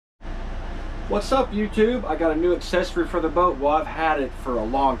What's up, YouTube? I got a new accessory for the boat. Well, I've had it for a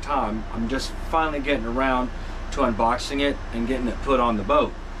long time. I'm just finally getting around to unboxing it and getting it put on the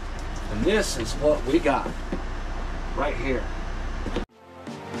boat. And this is what we got right here.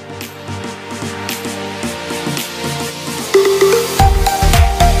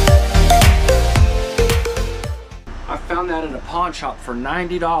 I found that at a pawn shop for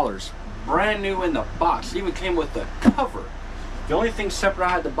 $90. Brand new in the box. It even came with the cover. The only thing separate I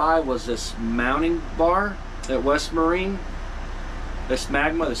had to buy was this mounting bar at West Marine. This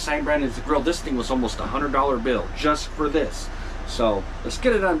Magma, the same brand as the grill. This thing was almost a $100 bill just for this. So let's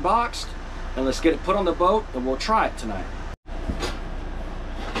get it unboxed and let's get it put on the boat and we'll try it tonight.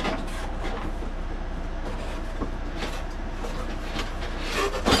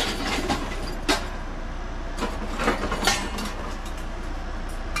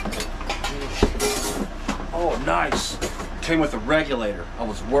 Oh, nice. Came with a regulator. I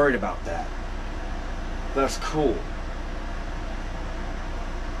was worried about that. That's cool.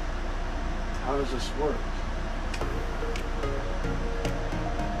 How does this work?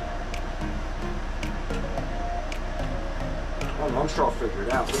 I'm sure I'll figure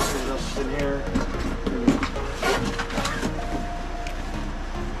it out. This is just in here.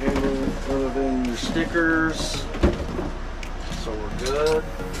 And other than your stickers. So we're good.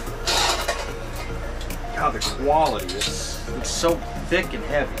 God, the quality is it's so thick and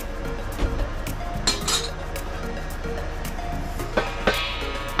heavy.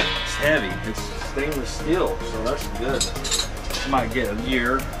 It's heavy. It's stainless steel, so that's good. Might get a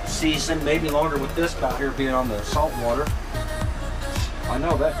year, season, maybe longer with this out here being on the salt water. I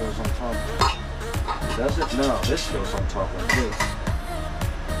know that goes on top. Does it? No, this goes on top like this.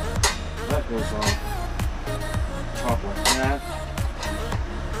 That goes on top like that.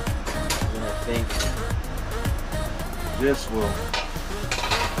 And I think this will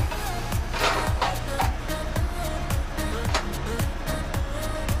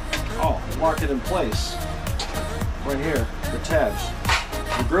lock it in place right here, the tabs.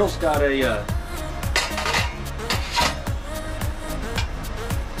 The grill's got a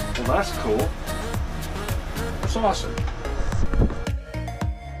well, that's cool. That's awesome.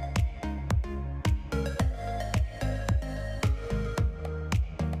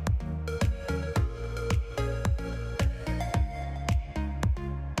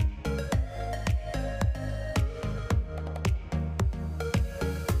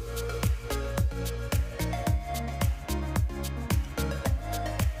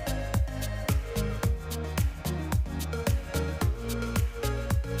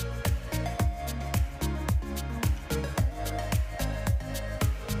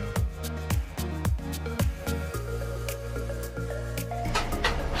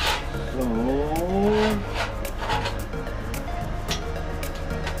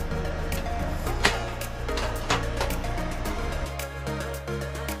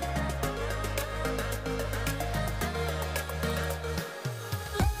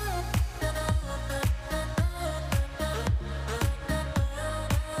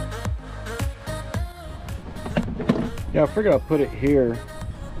 Yeah, I figured I'll put it here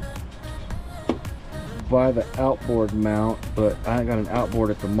by the outboard mount, but I ain't got an outboard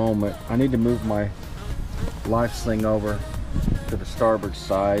at the moment. I need to move my life sling over to the starboard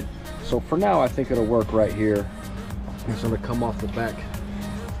side. So for now, I think it'll work right here. It's gonna come off the back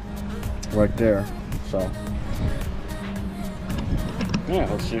right there. So yeah,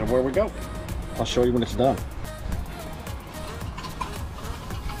 let's see where we go. I'll show you when it's done.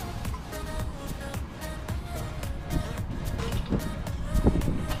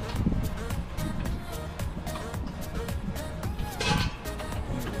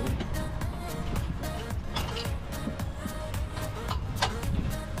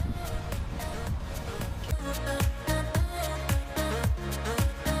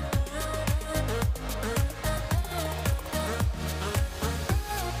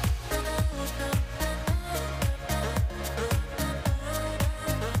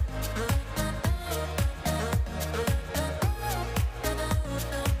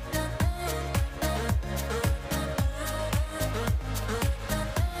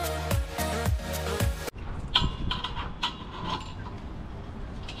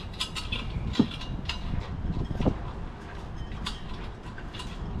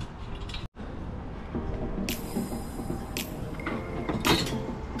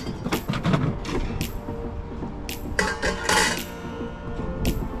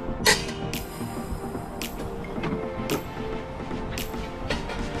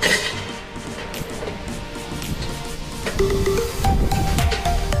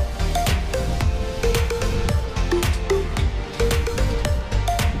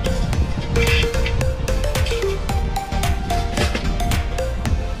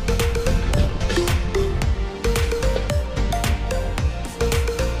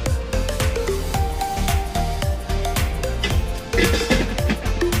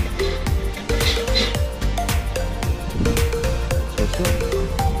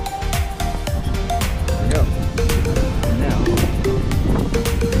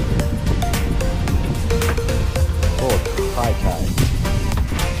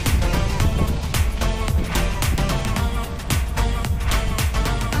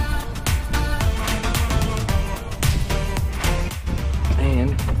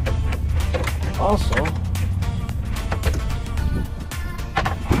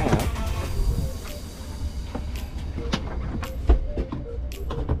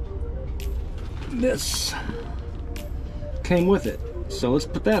 this came with it. So let's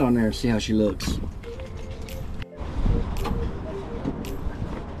put that on there and see how she looks.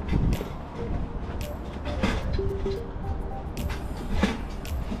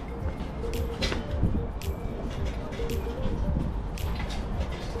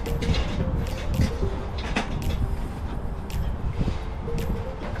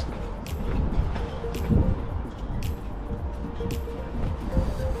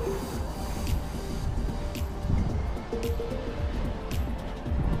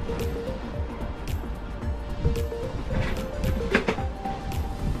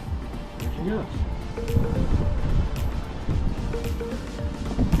 Yes.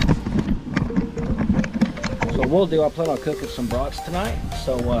 So we'll do, I plan on cooking some brats tonight,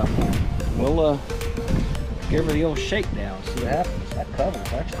 so we'll give her the old shakedown, see what happens. That cover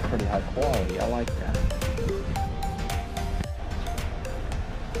is actually pretty high quality. I like that.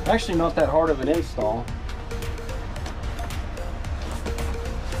 Actually not that hard of an install.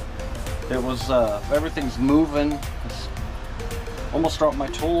 It was, everything's moving. It's almost dropped my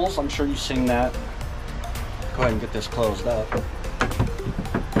tools. I'm sure you've seen that. Go ahead and get this closed up.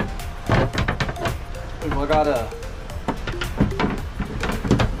 I got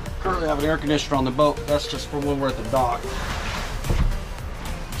currently have an air conditioner on the boat. That's just for when we're at the dock.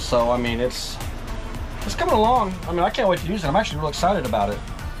 So I mean, it's coming along. I mean, I can't wait to use it. I'm actually real excited about it.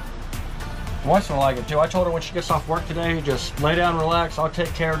 My wife's gonna like it too. I told her when she gets off work today, just lay down, relax. I'll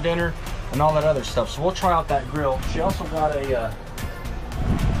take care of dinner and all that other stuff. So we'll try out that grill. She also got a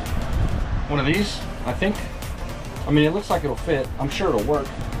one of these, I think. I mean, it looks like it'll fit. I'm sure it'll work.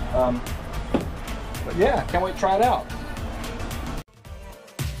 But yeah, can't wait to try it out.